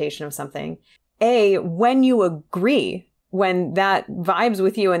interpretation of something? A, when you agree, when that vibes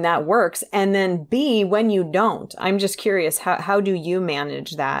with you and that works, and then B, when you don't. I'm just curious, how do you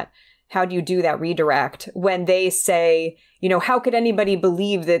manage that? How do you do that redirect when they say, how could anybody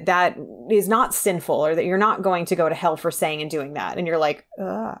believe that is not sinful, or that you're not going to go to hell for saying and doing that? And you're like,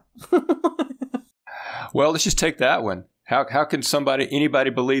 ugh. Well, let's just take that one. How can anybody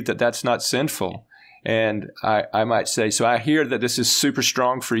believe that that's not sinful? And I might say, so I hear that this is super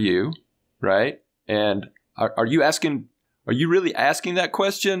strong for you, right? And are you really asking that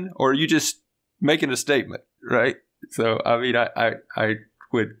question, or are you just making a statement, right? So, I mean, I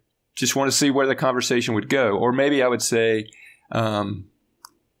would just want to see where the conversation would go. Or maybe I would say,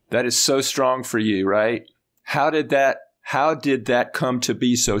 that is so strong for you, right? How did that come to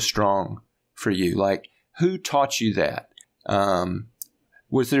be so strong for you? Like, who taught you that?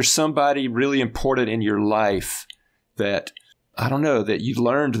 Was there somebody really important in your life that, I don't know, that you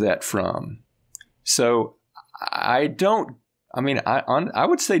learned that from? So I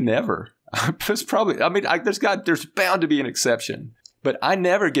would say never. There's probably, I mean, there's bound to be an exception, but I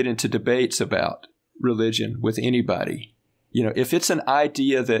never get into debates about religion with anybody. You know, if it's an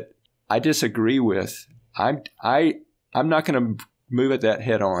idea that I disagree with, I'm not going to move at that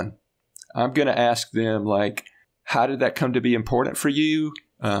head on. I'm going to ask them, like, how did that come to be important for you?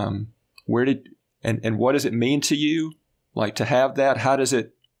 And what does it mean to you? Like, to have that, how does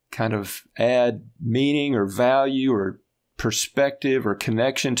it kind of add meaning or value or perspective or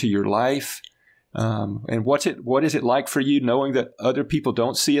connection to your life? And what is it like for you knowing that other people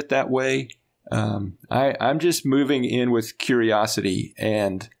don't see it that way? I'm just moving in with curiosity,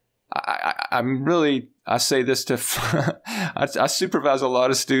 and I say this to, I supervise a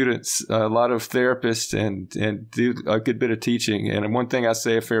lot of students, a lot of therapists, and do a good bit of teaching. And one thing I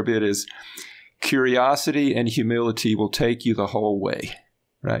say a fair bit is curiosity and humility will take you the whole way,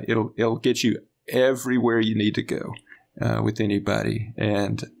 right? It'll get you everywhere you need to go with anybody.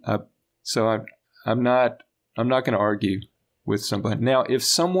 And so I'm not going to argue with somebody. Now, if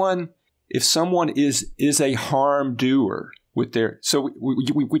someone is a harm doer with their, so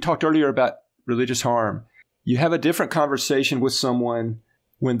we talked earlier about religious harm. You have a different conversation with someone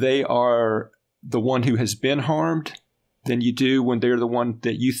when they are the one who has been harmed than you do when they're the one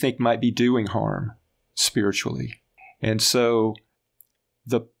that you think might be doing harm spiritually. And so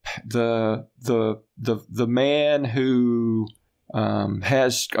the man who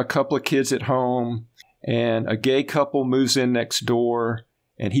has a couple of kids at home and a gay couple moves in next door,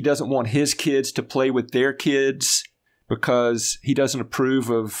 and he doesn't want his kids to play with their kids because he doesn't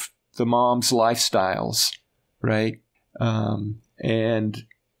approve of the mom's lifestyles, right? And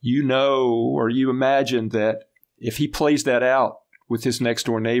you know, or you imagine that if he plays that out with his next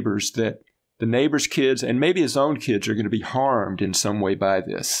door neighbors, that the neighbor's kids and maybe his own kids are going to be harmed in some way by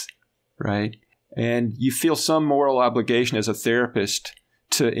this, right? And you feel some moral obligation as a therapist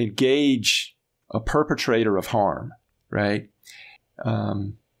to engage a perpetrator of harm, right?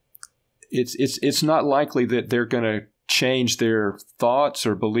 It's not likely that they're going to change their thoughts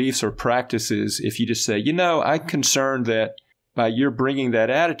or beliefs or practices if you just say, you know, I'm concerned that by your bringing that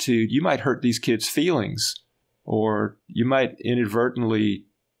attitude, you might hurt these kids' feelings, or you might inadvertently,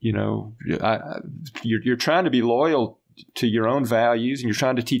 you know, you're trying to be loyal to your own values and you're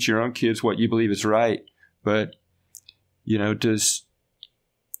trying to teach your own kids what you believe is right. But, you know, does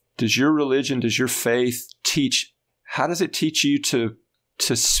your religion, does your faith teach, how does it teach you to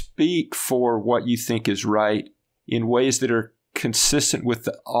speak for what you think is right in ways that are consistent with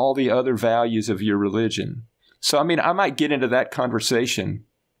all the other values of your religion? So, I mean, I might get into that conversation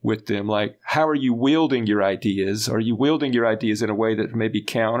with them, like, how are you wielding your ideas? Are you wielding your ideas in a way that may be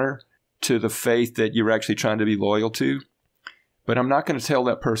counter to the faith that you're actually trying to be loyal to? But I'm not going to tell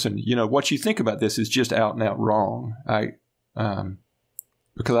that person, you know, what you think about this is just out and out wrong.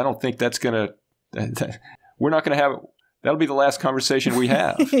 Because I don't think that's going to, we're not going to have, that'll be the last conversation we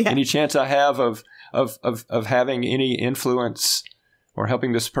have. Yeah. Any chance I have of having any influence or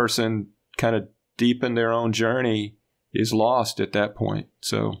helping this person kind of deepen their own journey is lost at that point.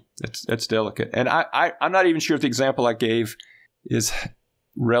 So that's delicate. And I'm not even sure if the example I gave is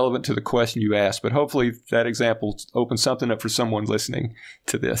relevant to the question you asked, but hopefully that example opens something up for someone listening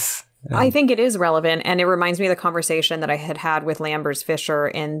to this. I think it is relevant, and it reminds me of the conversation that I had with Lambers Fisher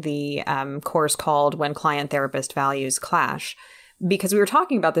in the course called When Client-Therapist Values Clash, because we were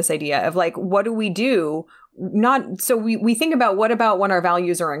talking about this idea of, like, what do we do? We think about what about when our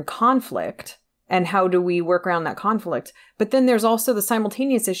values are in conflict, and how do we work around that conflict? But then there's also the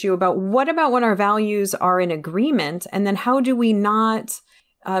simultaneous issue about what about when our values are in agreement, and then how do we not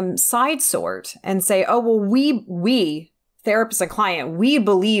side sort and say, oh, well, we therapist and client, we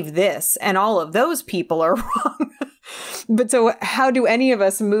believe this, and all of those people are wrong. But so how do any of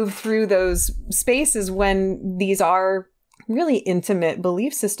us move through those spaces when these are really intimate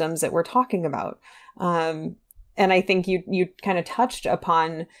belief systems that we're talking about? And I think you kind of touched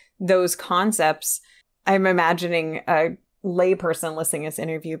upon those concepts. I'm imagining a layperson listening to this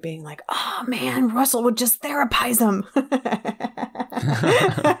interview being like, oh man, Russell would just therapize him.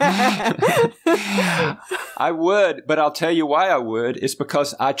 I would, but I'll tell you why I would. It's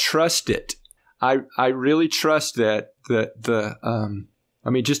because I trust it. I really trust that I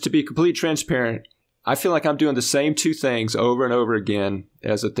mean, just to be completely transparent, I feel like I'm doing the same two things over and over again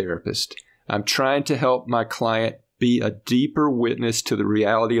as a therapist. I'm trying to help my client be a deeper witness to the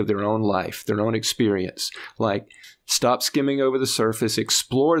reality of their own life, their own experience. Like, stop skimming over the surface,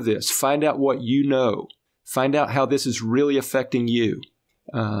 explore this, find out what you know, find out how this is really affecting you,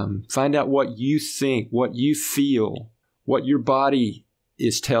 find out what you think, what you feel, what your body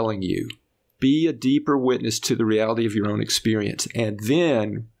is telling you. Be a deeper witness to the reality of your own experience. And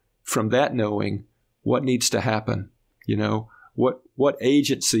then from that knowing what needs to happen, what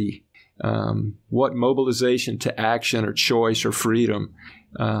agency, what mobilization to action or choice or freedom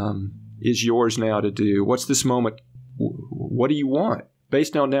is yours now to do. What's this moment? What do you want?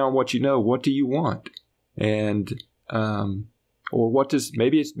 Based on now what you know, what do you want? And or what does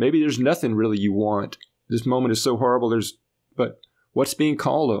maybe there's nothing really you want. This moment is so horrible. But what's being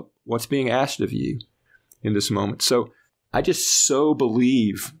called up? What's being asked of you in this moment? So I just so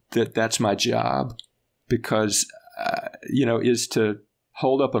believe that that's my job, because is to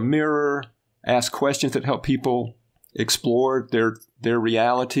hold up a mirror, ask questions that help people explore their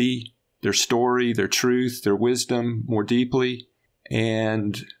reality, their story, their truth, their wisdom more deeply,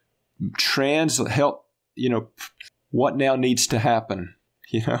 and help, what now needs to happen,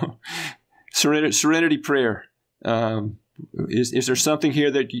 Serenity prayer. Is there something here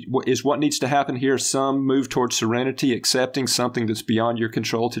that is what needs to happen here? Some move towards serenity, accepting something that's beyond your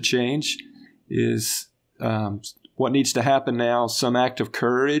control to change. Is what needs to happen now some act of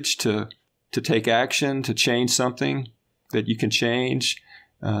courage to take action, to change something that you can change?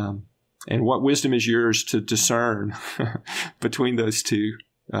 And what wisdom is yours to discern between those two?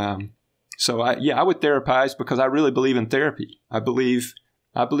 So I would therapize because I really believe in therapy. I believe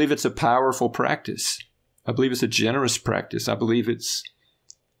it's a powerful practice. I believe it's a generous practice. I believe it's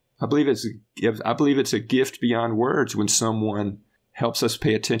a gift beyond words when someone helps us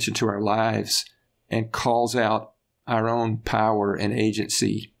pay attention to our lives and calls out our own power and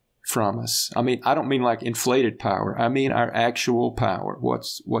agency from us. I mean, I don't mean like inflated power. I mean our actual power.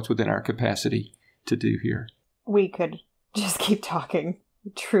 What's within our capacity to do here. We could just keep talking.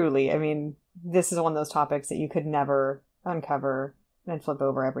 Truly. I mean, this is one of those topics that you could never uncover and flip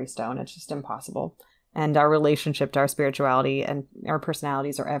over every stone. It's just impossible. And our relationship to our spirituality and our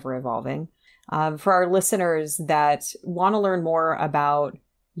personalities are ever evolving. For our listeners that want to learn more about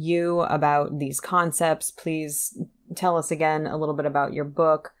you, about these concepts, please tell us again a little bit about your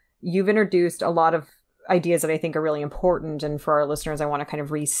book. You've introduced a lot of ideas that I think are really important. And for our listeners, I want to kind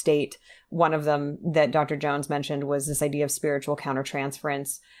of restate one of them that Dr. Jones mentioned was this idea of spiritual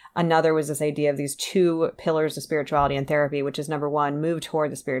countertransference. Another was this idea of these two pillars of spirituality and therapy, which is number one, move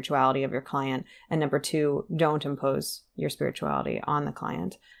toward the spirituality of your client. And number two, don't impose your spirituality on the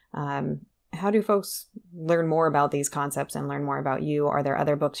client. How do folks learn more about these concepts and learn more about you? Are there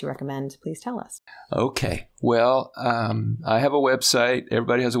other books you recommend? Please tell us. Okay. Well, I have a website.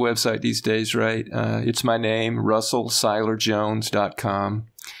 Everybody has a website these days, right? It's my name, RussellSilerJones.com.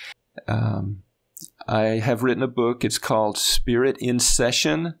 I have written a book. It's called Spirit in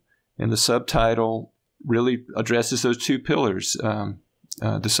Session, and the subtitle really addresses those two pillars.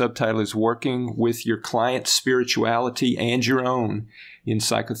 The subtitle is Working with Your Client's Spirituality and Your Own in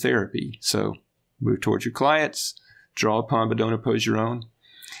Psychotherapy. So move towards your clients, draw upon but don't oppose your own.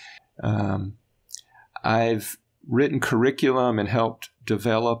 I've written curriculum and helped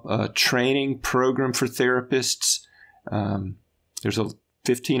develop a training program for therapists. There's a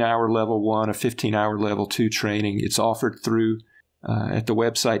 15-hour level 1, a 15-hour level 2 training. It's offered through at the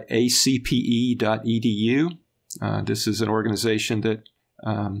website acpe.edu. This is an organization that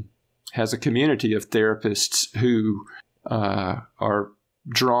has a community of therapists who are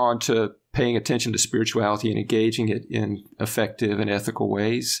drawn to paying attention to spirituality and engaging it in effective and ethical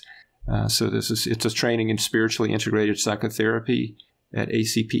ways. So it's a training in spiritually integrated psychotherapy at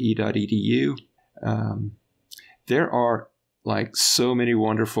acpe.edu. There are like so many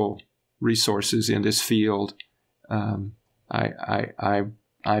wonderful resources in this field. I'm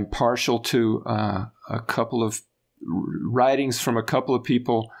partial to a couple of writings from a couple of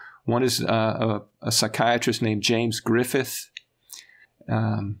people. One is a psychiatrist named James Griffith,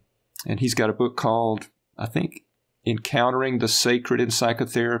 and he's got a book called, I think, Encountering the Sacred in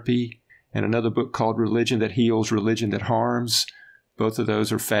Psychotherapy, and another book called Religion That Heals, Religion That Harms. Both of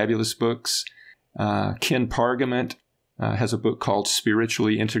those are fabulous books. Ken Pargament has a book called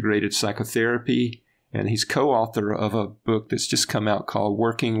Spiritually Integrated Psychotherapy, and he's co-author of a book that's just come out called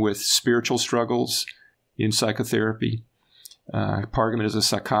Working with Spiritual Struggles in Psychotherapy. Pargament is a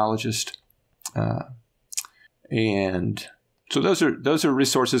psychologist. And so those are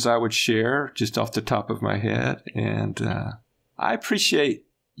resources I would share just off the top of my head. And I appreciate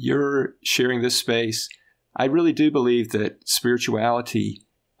your sharing this space. I really do believe that spirituality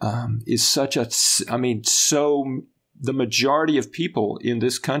is the majority of people in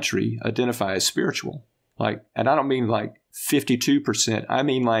this country identify as spiritual. And I don't mean like 52%. I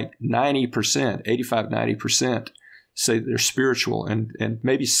mean like 90%, 85, 90% say that they're spiritual, and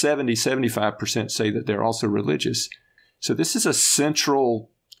maybe 70, 75% say that they're also religious. So this is a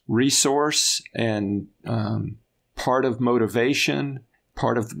central resource and part of motivation,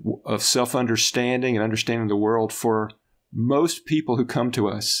 part of self-understanding and understanding the world for most people who come to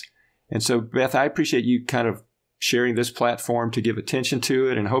us. And so, Beth, I appreciate you kind of sharing this platform to give attention to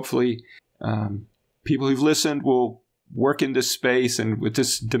it. And hopefully people who've listened will work in this space and with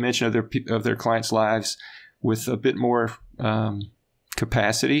this dimension of their clients' lives with a bit more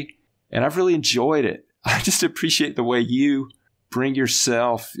capacity. And I've really enjoyed it. I just appreciate the way you bring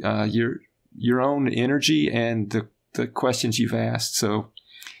yourself, your own energy and the questions you've asked. So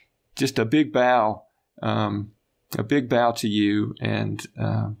just a big bow to you and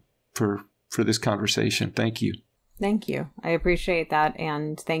for this conversation. Thank you. Thank you. I appreciate that.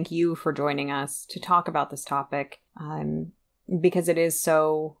 And thank you for joining us to talk about this topic because it is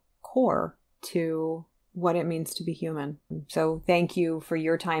so core to what it means to be human. So thank you for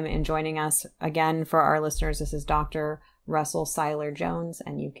your time in joining us. Again, for our listeners, this is Dr. Russell Siler Jones,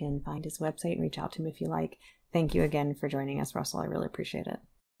 and you can find his website and reach out to him if you like. Thank you again for joining us, Russell. I really appreciate it.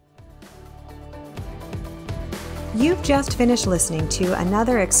 You've just finished listening to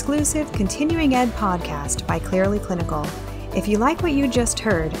another exclusive Continuing Ed podcast by Clearly Clinical. If you like what you just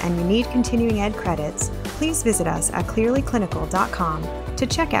heard and you need Continuing Ed credits, please visit us at clearlyclinical.com to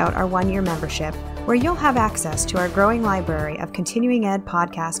check out our one-year membership, where you'll have access to our growing library of Continuing Ed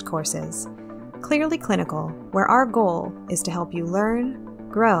podcast courses. Clearly Clinical, where our goal is to help you learn,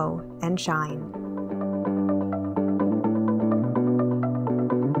 grow, and shine.